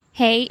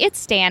Hey,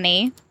 it's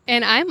Danny.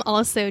 And I'm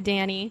also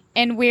Danny.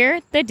 And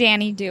we're the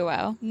Danny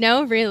Duo.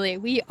 No, really,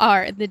 we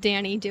are the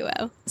Danny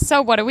Duo.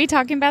 So what are we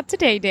talking about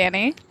today,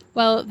 Danny?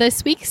 Well,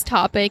 this week's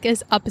topic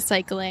is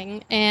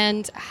upcycling.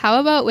 And how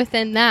about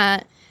within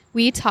that,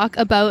 we talk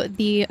about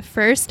the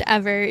first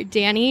ever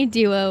Danny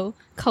Duo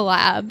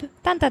collab.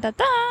 Dun, dun, dun,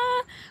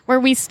 dun, where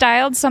we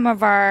styled some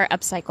of our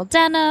upcycled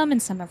denim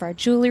and some of our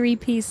jewelry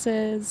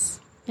pieces.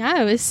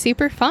 Yeah, it was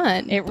super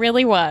fun. It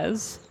really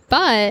was.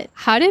 But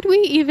how did we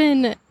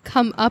even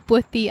come up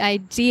with the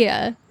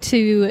idea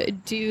to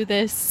do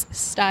this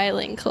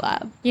styling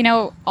collab? You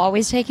know,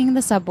 always taking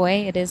the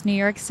subway. It is New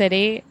York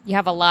City. You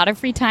have a lot of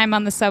free time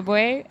on the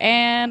subway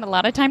and a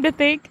lot of time to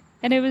think.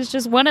 And it was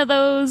just one of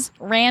those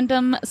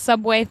random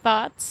subway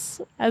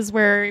thoughts as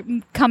we're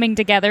coming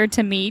together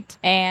to meet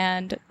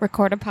and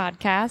record a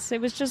podcast.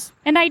 It was just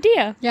an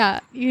idea.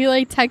 Yeah, you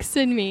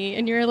texted me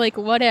and you were like,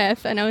 what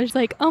if? And I was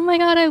like, oh my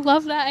God, I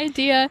love that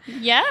idea.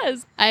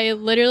 Yes. I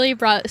literally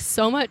brought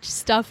so much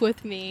stuff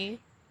with me.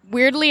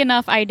 Weirdly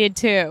enough, I did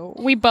too.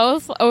 We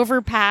both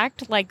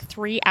overpacked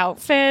 3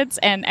 outfits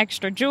and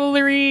extra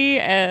jewelry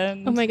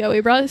and... Oh my God,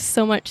 we brought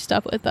so much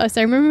stuff with us.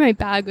 I remember my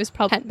bag was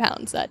probably 10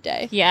 pounds that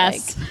day.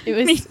 Yes, it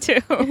was, me too.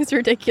 It was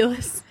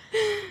ridiculous.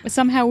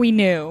 Somehow we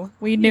knew.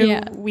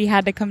 Yeah. We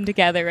had to come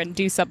together and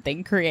do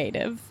something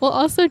creative. Well,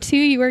 also too,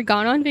 you were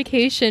gone on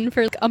vacation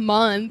for a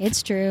month.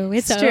 It's true.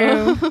 It's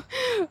true.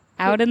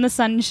 Out in the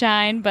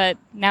sunshine, but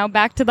now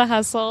back to the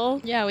hustle.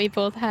 Yeah, we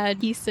both had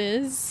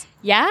pieces.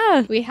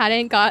 Yeah. We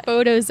hadn't got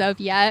photos of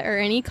yet or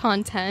any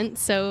content,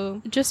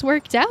 so it just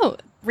worked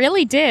out.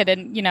 Really did.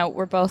 And,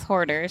 we're both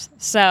hoarders.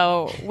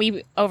 So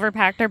we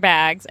overpacked our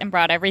bags and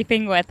brought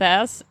everything with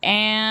us.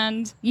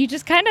 And you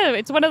just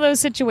it's one of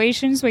those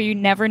situations where you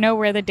never know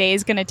where the day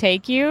is going to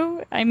take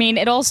you. I mean,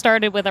 it all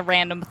started with a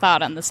random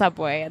thought on the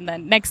subway. And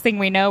then next thing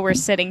we know, we're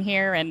sitting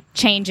here and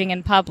changing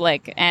in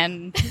public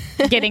and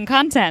getting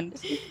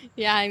content.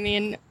 Yeah, I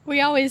mean,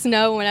 we always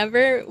know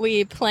whenever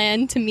we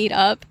plan to meet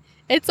up,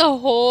 it's a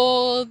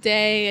whole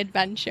day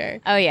adventure.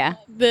 Oh, yeah.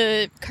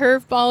 The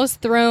curveballs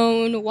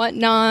thrown,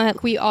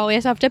 whatnot. We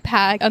always have to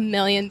pack a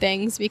million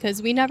things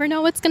because we never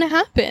know what's going to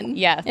happen.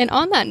 Yes. And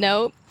on that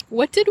note,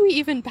 what did we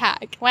even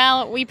pack?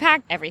 Well, we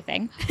packed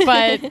everything,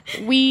 but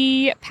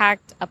we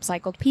packed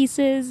upcycled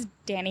pieces.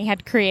 Danny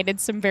had created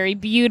some very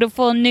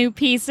beautiful new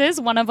pieces.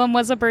 One of them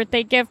was a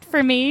birthday gift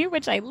for me,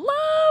 which I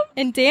love.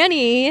 And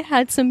Danny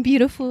had some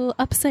beautiful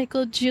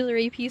upcycled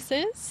jewelry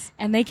pieces.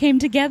 And they came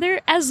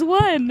together as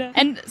one.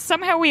 And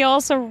somehow we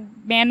also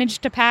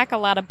managed to pack a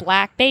lot of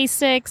black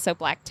basics. So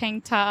black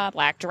tank top,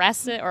 black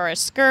dress or a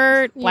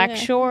skirt, black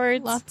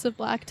shorts. Lots of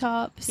black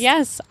tops.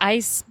 Yes.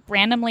 I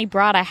randomly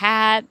brought a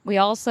hat. We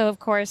also, of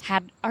course,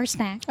 had our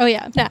snack. Oh,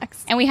 yeah.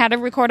 Snacks. And we had to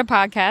record a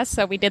podcast.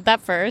 So we did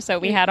that first. So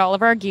we had all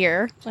of our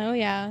gear. Oh,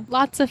 yeah.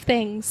 Lots of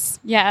things.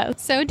 Yeah.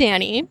 So,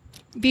 Danny,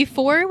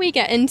 before we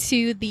get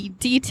into the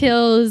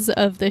details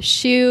of the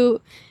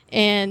shoot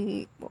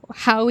and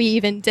how we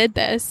even did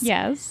this,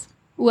 yes,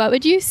 what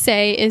would you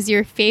say is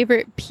your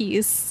favorite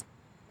piece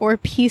or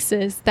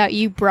pieces that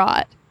you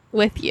brought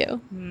with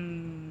you?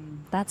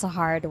 That's a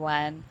hard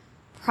one.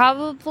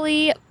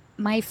 Probably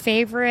my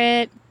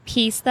favorite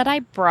piece that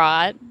I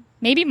brought,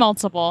 maybe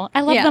multiple.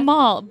 I love them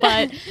all,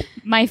 but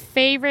my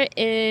favorite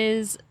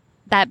is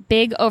that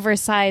big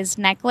oversized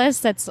necklace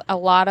that's a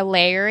lot of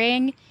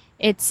layering.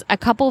 It's a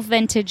couple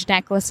vintage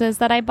necklaces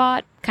that I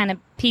bought kind of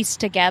pieced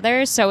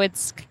together. So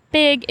it's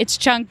big, it's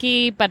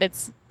chunky, but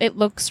it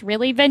looks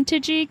really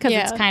vintagey because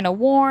it's kind of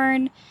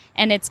worn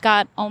and it's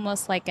got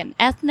almost like an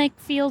ethnic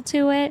feel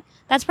to it.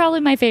 That's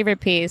probably my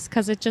favorite piece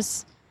because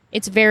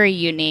it's very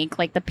unique.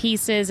 Like the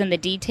pieces and the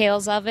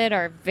details of it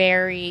are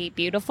very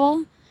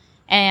beautiful.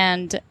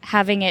 And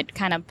having it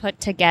kind of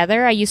put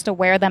together, I used to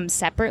wear them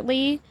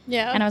separately.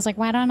 Yeah. And I was like,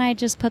 why don't I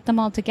just put them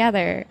all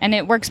together? And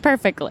it works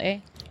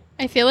perfectly.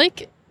 I feel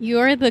like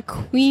you're the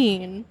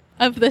queen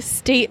of the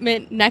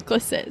statement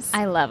necklaces.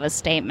 I love a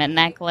statement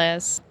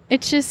necklace.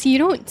 It's just, you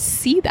don't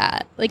see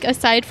that.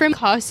 Aside from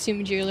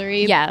costume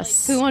jewelry.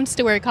 Yes. Who wants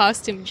to wear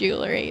costume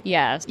jewelry?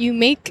 Yes. You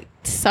make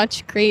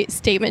such great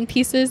statement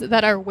pieces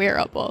that are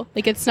wearable.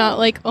 It's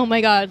not oh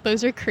my God,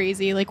 those are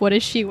crazy. What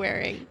is she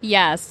wearing?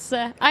 Yes.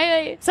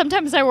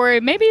 Sometimes I worry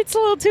maybe it's a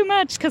little too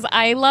much because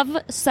I love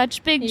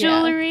such big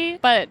jewelry,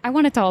 but I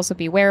want it to also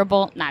be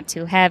wearable, not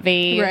too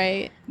heavy.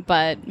 Right.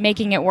 But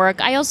making it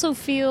work. I also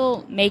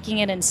feel making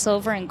it in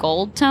silver and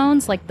gold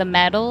tones, like the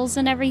metals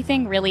and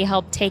everything, really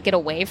help take it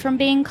away from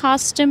being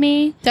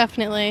costumey.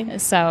 Definitely.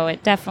 So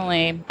it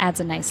definitely adds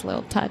a nice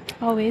little touch.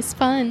 Always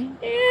fun.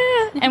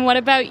 Yeah. And what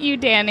about you,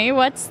 Danny?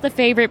 What's the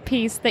favorite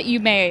piece that you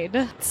made?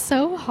 It's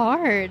so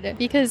hard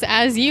because,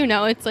 as you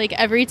know, it's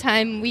every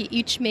time we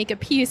each make a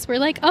piece, we're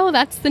like, oh,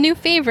 that's the new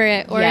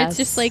favorite. Or it's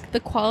just the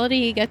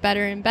quality gets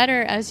better and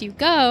better as you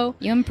go.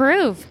 You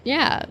improve.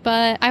 Yeah.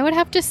 But I would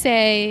have to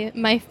say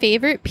my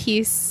favorite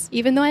piece,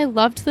 even though I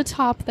loved the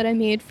top that I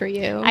made for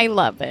you. I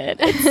love it.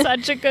 It's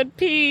such a good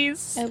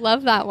piece. I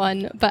love that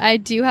one. But I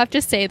do have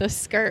to say the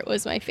skirt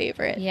was my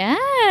favorite.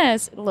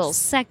 Yes. A little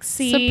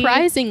sexy.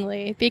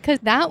 Surprisingly, because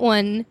that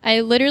one,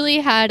 I literally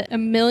had had a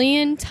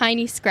million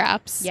tiny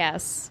scraps.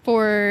 Yes.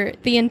 For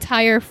the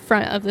entire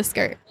front of the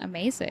skirt.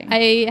 Amazing.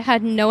 I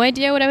had no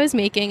idea what I was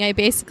making. I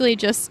basically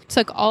just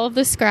took all of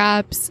the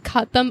scraps,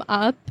 cut them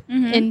up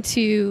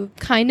into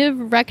kind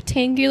of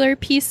rectangular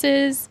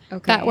pieces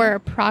that were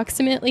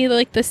approximately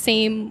like the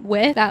same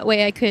width. That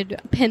way I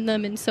could pin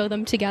them and sew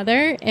them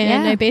together.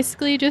 And I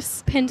basically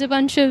just pinned a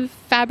bunch of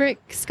fabric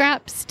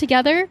scraps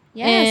together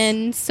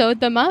and sewed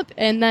them up.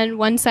 And then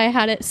once I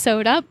had it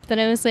sewed up, then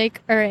I was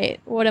like, all right,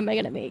 what am I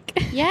going to make?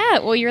 Yeah,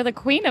 well, you're the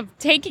queen of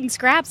taking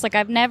scraps. Like,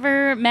 I've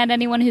never met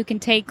anyone who can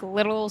take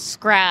little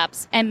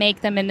scraps and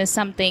make them into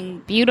something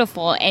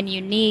beautiful and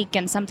unique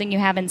and something you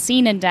haven't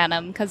seen in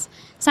denim. Because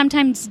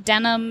sometimes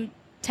denim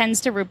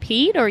tends to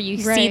repeat, or you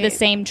see the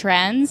same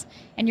trends,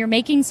 and you're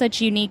making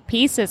such unique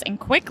pieces, and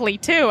quickly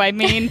too. I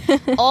mean,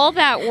 all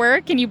that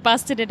work, and you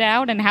busted it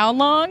out in how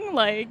long?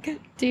 Like,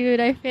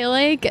 dude, I feel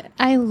like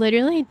I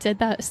literally did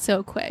that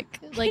so quick.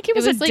 Like, it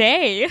was a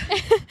day.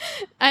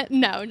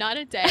 No, not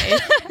a day.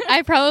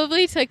 I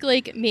probably took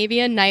like maybe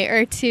a night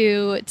or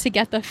two to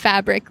get the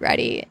fabric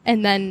ready,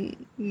 and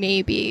then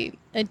maybe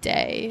a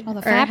day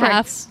or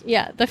half.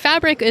 Yeah, the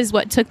fabric is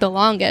what took the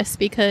longest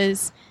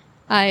because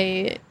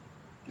I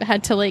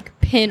had to like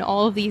pin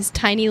all of these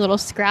tiny little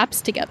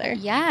scraps together.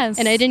 Yes.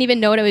 And I didn't even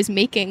know what I was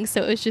making,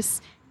 so it was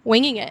just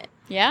winging it.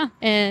 Yeah.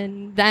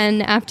 And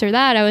then after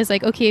that, I was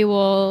like, okay,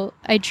 well,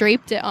 I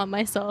draped it on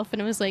myself,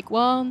 and I was like,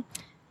 well,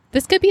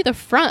 this could be the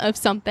front of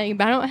something,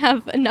 but I don't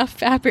have enough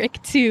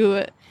fabric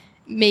to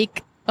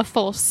make a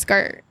full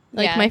skirt.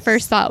 Like, my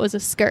first thought was a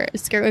skirt. A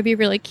skirt would be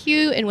really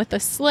cute, and with a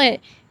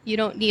slit, you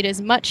don't need as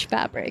much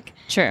fabric.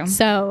 True.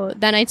 So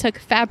then I took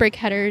fabric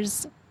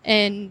headers,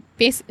 and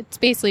it's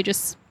basically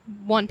just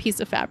one piece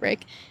of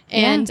fabric,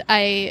 and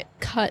I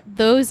cut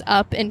those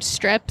up in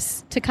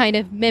strips to kind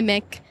of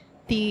mimic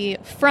the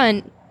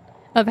front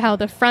of how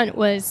the front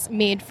was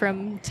made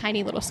from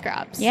tiny little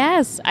scraps.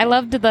 Yes, I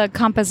loved the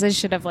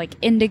composition of like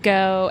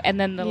indigo and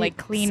then the like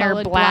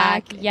cleaner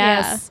black.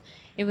 Yes,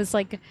 it was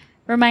like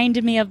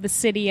reminded me of the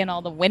city and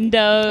all the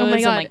windows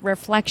and like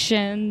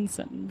reflections.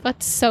 And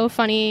that's so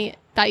funny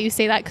that you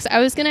say that, because I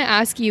was gonna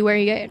ask you where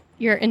you get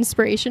your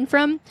inspiration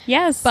from.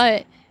 Yes,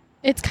 but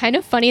it's kind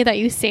of funny that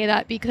you say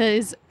that,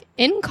 because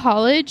in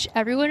college,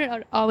 everyone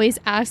would always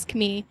ask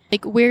me,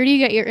 like, where do you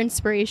get your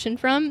inspiration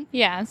from?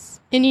 Yes.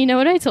 And you know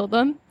what I told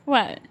them?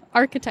 What?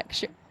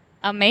 Architecture.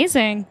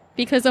 Amazing.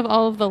 Because of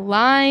all of the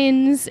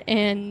lines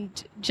and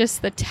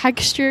just the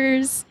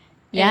textures.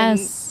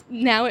 Yes.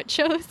 And now it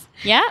shows.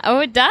 Yeah.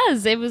 Oh, it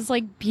does. It was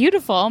like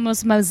beautiful,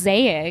 almost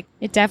mosaic.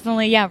 It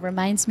definitely,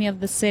 reminds me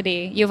of the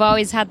city. You've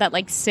always had that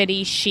like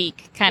city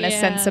chic kind of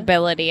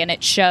sensibility, and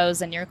it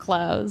shows in your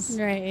clothes.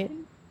 Right.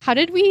 How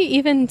did we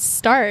even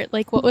start?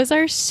 Like, what was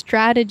our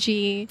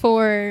strategy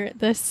for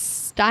this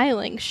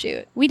styling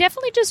shoot? We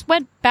definitely just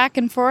went back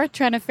and forth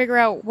trying to figure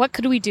out what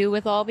could we do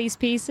with all these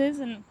pieces.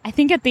 And I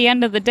think at the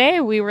end of the day,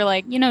 we were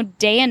like,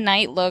 day and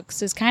night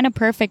looks is kind of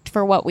perfect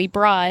for what we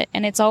brought.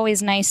 And it's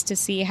always nice to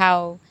see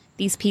how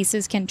these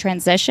pieces can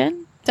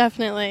transition.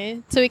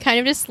 Definitely. So we kind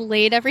of just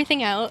laid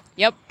everything out.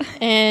 Yep.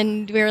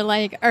 And we were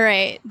like, all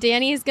right,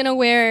 Danny's going to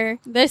wear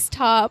this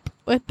top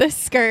with this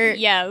skirt.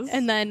 Yes.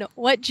 And then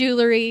what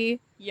jewelry?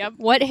 Yep.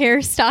 What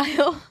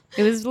hairstyle?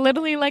 It was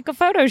literally like a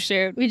photo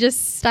shoot. We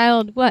just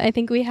styled I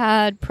think we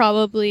had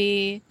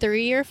probably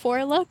 3 or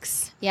 4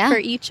 looks for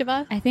each of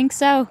us. I think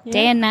so. Yeah.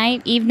 Day and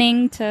night,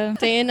 evening to...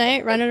 Day and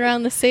night, running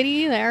around the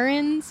city, the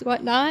errands,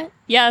 whatnot.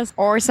 Yes.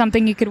 Or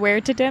something you could wear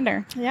to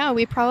dinner. Yeah,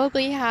 we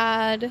probably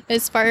had,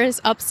 as far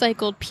as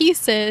upcycled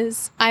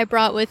pieces, I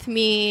brought with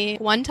me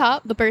one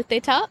top, the birthday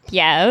top.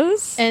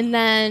 Yes. And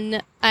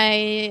then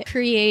I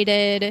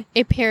created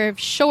a pair of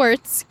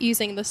shorts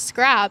using the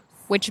scrap,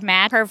 which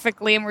match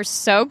perfectly, and we're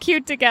so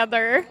cute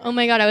together. Oh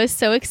my god, I was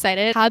so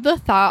excited. Had the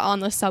thought on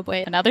the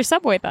subway. Another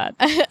subway thought.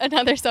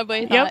 Another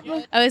subway thought.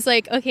 Yep. I was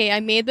like, okay, I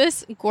made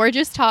this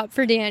gorgeous top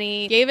for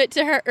Danny, gave it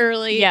to her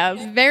early.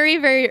 Yes. Very,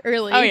 very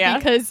early. Oh, yeah.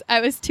 Because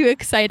I was too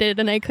excited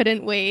and I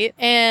couldn't wait.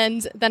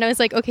 And then I was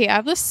like, okay, I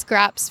have the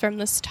scraps from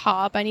this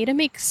top. I need to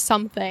make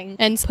something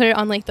and put it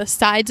on like the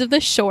sides of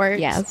the shorts.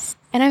 Yes.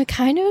 And I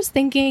kind of was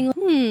thinking,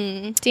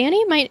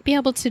 Danny might be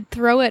able to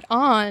throw it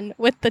on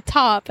with the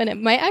top, and it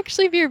might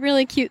actually be a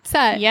really cute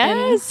set.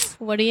 Yes.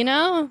 And what do you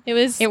know?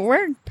 It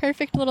worked.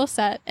 Perfect little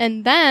set.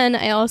 And then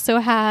I also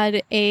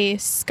had a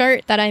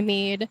skirt that I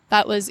made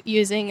that was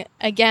using,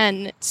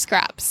 again,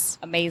 scraps.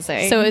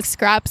 Amazing. So it's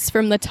scraps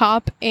from the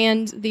top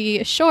and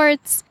the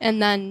shorts,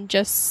 and then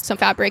just some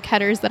fabric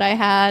headers that I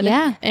had.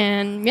 Yeah.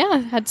 And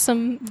had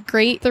some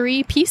great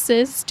 3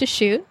 pieces to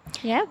shoot.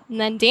 Yeah. And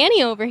then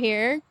Danny over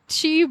here,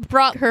 she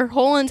brought her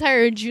whole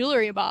entire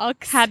jewelry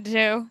box. Had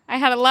to. I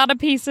had a lot of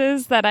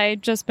pieces that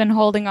I'd just been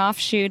holding off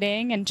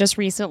shooting and just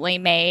recently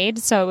made.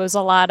 So it was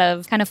a lot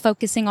of kind of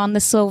focusing on the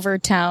silver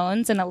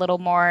tones and a little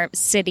more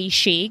city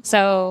chic.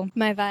 So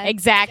my vibe.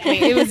 Exactly.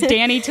 It was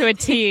Danny to a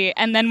T.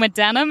 And then with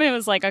denim, it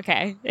was like,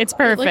 okay, it's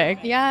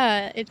perfect.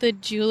 The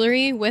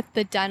jewelry with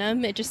the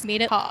denim, it just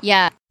made it pop.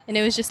 Yeah. And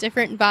it was just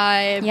different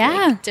vibe.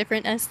 Yeah. Like,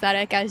 different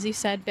aesthetic, as you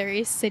said,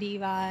 very city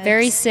vibes.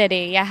 Very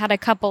city. I had a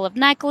couple of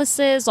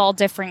necklaces, all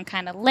different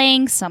kind of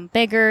lengths, some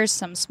bigger,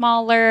 some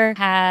smaller.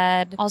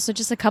 Had also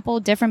just a couple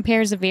of different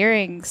pairs of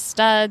earrings,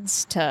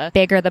 studs to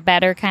bigger the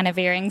better kind of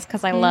earrings,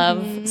 because I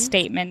love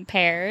statement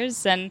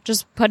pairs. And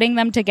just putting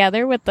them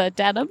together with the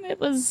denim,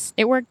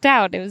 it worked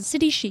out. It was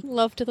city chic.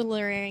 Loved the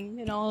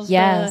layering and all of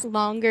the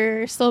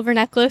longer silver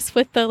necklace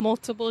with the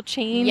multiple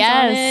chains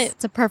on it.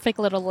 It's a perfect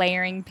little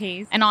layering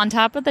piece. And on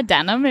top of the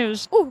denim, it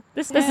was,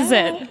 this is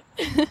it.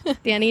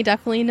 Danny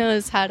definitely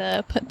knows how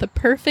to put the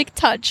perfect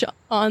touch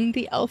on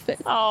the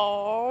outfit.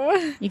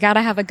 Oh. You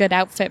gotta have a good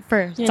outfit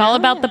first. It's all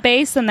about the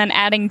base and then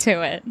adding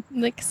to it.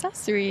 The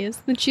accessories,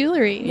 the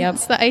jewelry. Yep.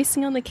 It's the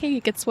icing on the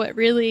cake. It's what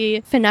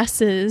really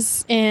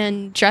finesses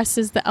and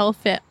dresses the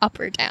outfit up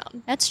or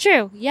down. That's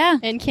true, yeah.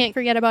 And can't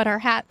forget about our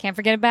hat. Can't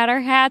forget about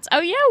our hats.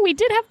 Oh yeah, we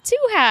did have 2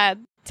 hats.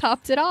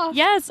 Topped it off.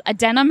 Yes, a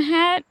denim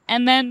hat,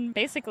 and then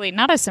basically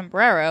not a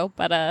sombrero,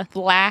 but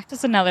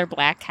just another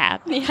black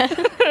hat. Yeah.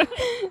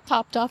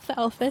 Topped off the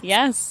outfit.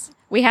 Yes.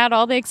 We had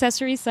all the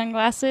accessories,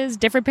 sunglasses,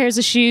 different pairs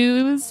of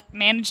shoes,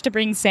 managed to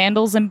bring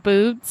sandals and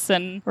boots,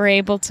 and were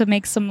able to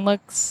make some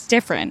looks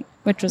different,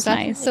 which was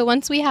nice. So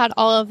once we had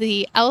all of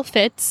the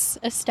outfits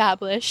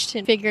established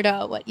and figured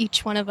out what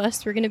each one of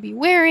us were going to be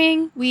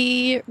wearing,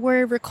 we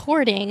were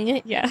recording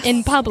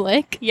in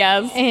public.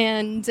 Yes.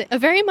 And a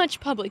very much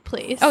public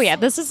place. Oh, yeah.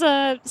 This is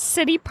a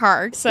city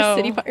park,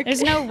 so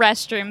there's no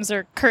restrooms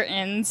or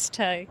curtains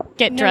to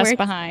get dressed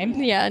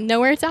behind. Yeah,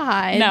 nowhere to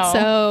hide. No.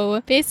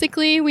 So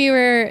basically, we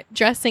were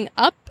dressing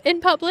up in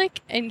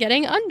public and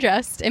getting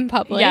undressed in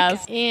public.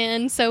 Yes.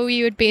 And so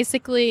we would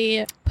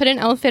basically put an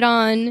outfit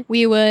on.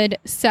 We would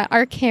set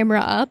our camera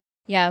up.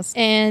 Yes.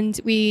 And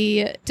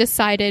we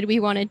decided we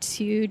wanted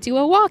to do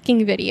a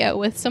walking video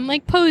with some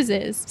like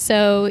poses.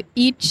 So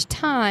each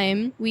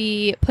time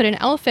we put an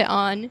outfit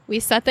on, we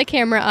set the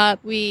camera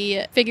up,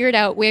 we figured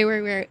out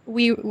where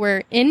we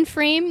were in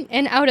frame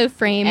and out of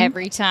frame.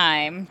 Every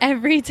time.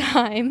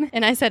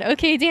 And I said,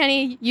 okay,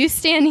 Danny, you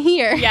stand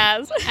here.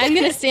 Yes. I'm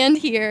going to stand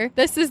here.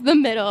 This is the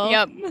middle.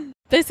 Yep.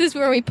 This is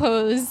where we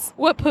pose.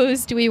 What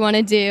pose do we want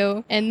to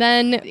do? And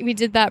then we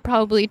did that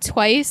probably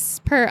twice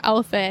per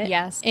outfit.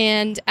 Yes.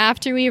 And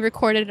after we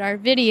recorded our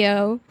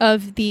video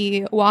of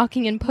the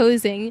walking and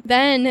posing,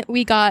 then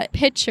we got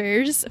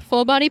pictures,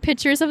 full body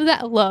pictures of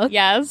that look.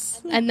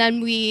 Yes. And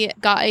then we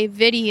got a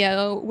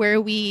video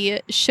where we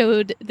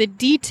showed the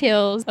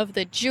details of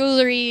the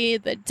jewelry,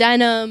 the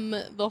denim,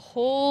 the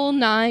whole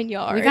 9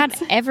 yards. We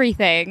got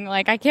everything.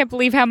 Like, I can't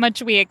believe how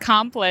much we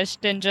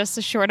accomplished in just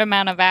a short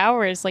amount of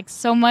hours. Like,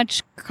 so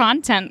much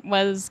content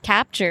was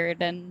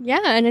captured. And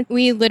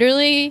we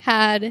literally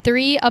had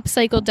 3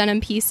 upcycled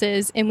denim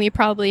pieces, and we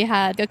probably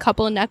had a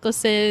couple of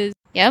necklaces,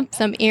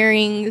 some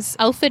earrings,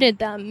 outfitted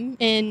them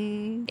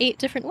in 8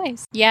 different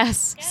ways.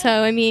 Yes.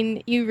 So, I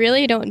mean, you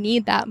really don't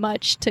need that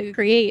much to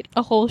create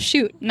a whole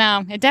shoot.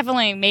 No, it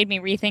definitely made me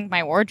rethink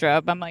my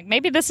wardrobe. I'm like,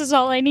 maybe this is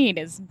all I need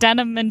is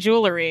denim and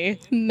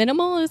jewelry.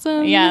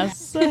 Minimalism.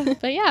 Yes.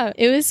 But yeah,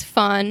 it was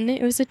fun.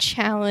 It was a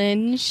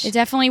challenge. It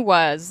definitely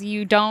was.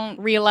 You don't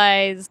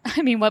realize,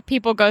 what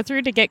people go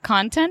through to get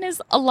content is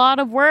a lot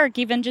of work.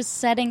 Even just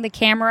setting the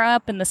camera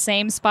up in the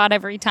same spot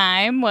every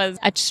time was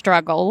a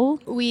struggle.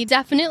 We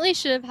definitely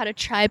should have had a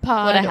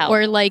tripod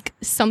or like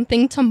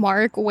something to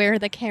mark where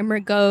the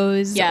camera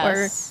goes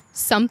or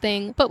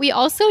something. But we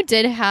also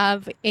did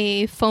have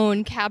a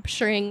phone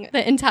capturing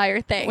the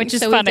entire thing, which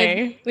is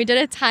funny. We did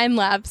a time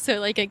lapse, so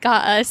like it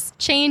got us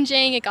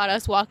changing, it got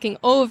us walking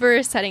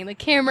over, setting the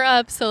camera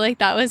up, so like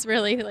that was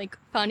really like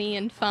funny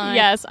and fun.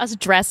 Yes, us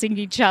dressing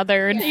each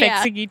other and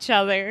fixing each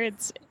other.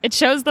 It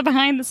shows the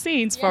behind the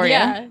scenes for you.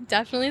 Yeah,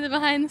 definitely the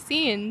behind the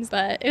scenes.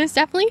 But it was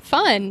definitely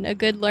fun. A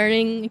good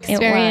learning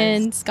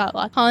experience. Got a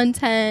lot of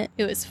content.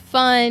 It was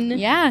fun.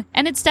 Yeah,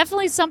 and it's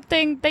definitely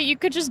something that you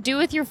could just do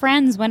with your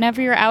friends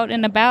whenever you're out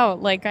and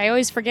about. Like, I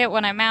always forget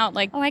when I'm out,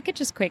 like, I could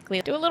just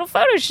quickly do a little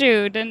photo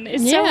shoot, and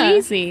it's so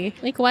easy.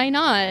 Like, why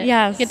not?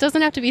 Yes. Like, it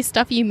doesn't have to be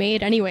stuff you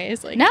made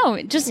anyways. Like,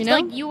 no, just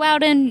like you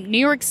out in New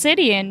York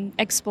City and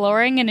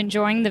exploring and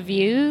enjoying the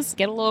views,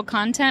 get a little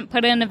content,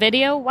 put in a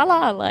video,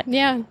 voila.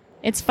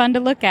 It's fun to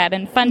look at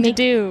and fun to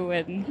do.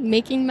 And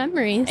making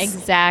memories.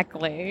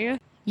 Exactly.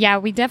 Yeah,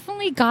 we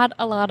definitely got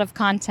a lot of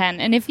content.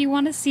 And if you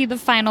want to see the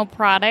final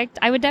product,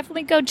 I would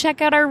definitely go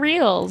check out our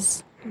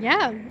reels.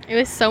 Yeah, it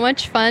was so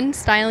much fun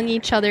styling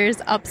each other's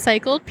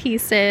upcycled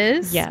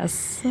pieces.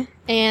 Yes.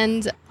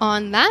 And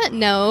on that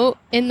note,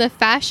 in the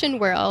fashion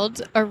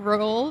world, a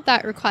role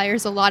that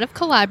requires a lot of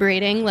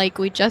collaborating, like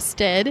we just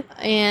did,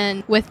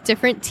 and with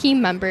different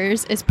team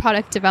members is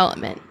product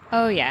development.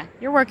 Oh, yeah.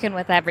 You're working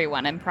with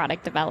everyone in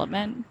product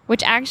development,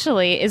 which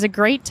actually is a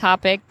great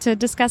topic to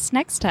discuss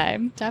next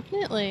time.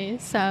 Definitely.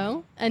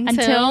 So,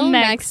 until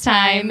next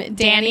time,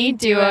 Danny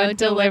Duo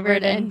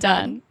delivered and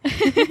done.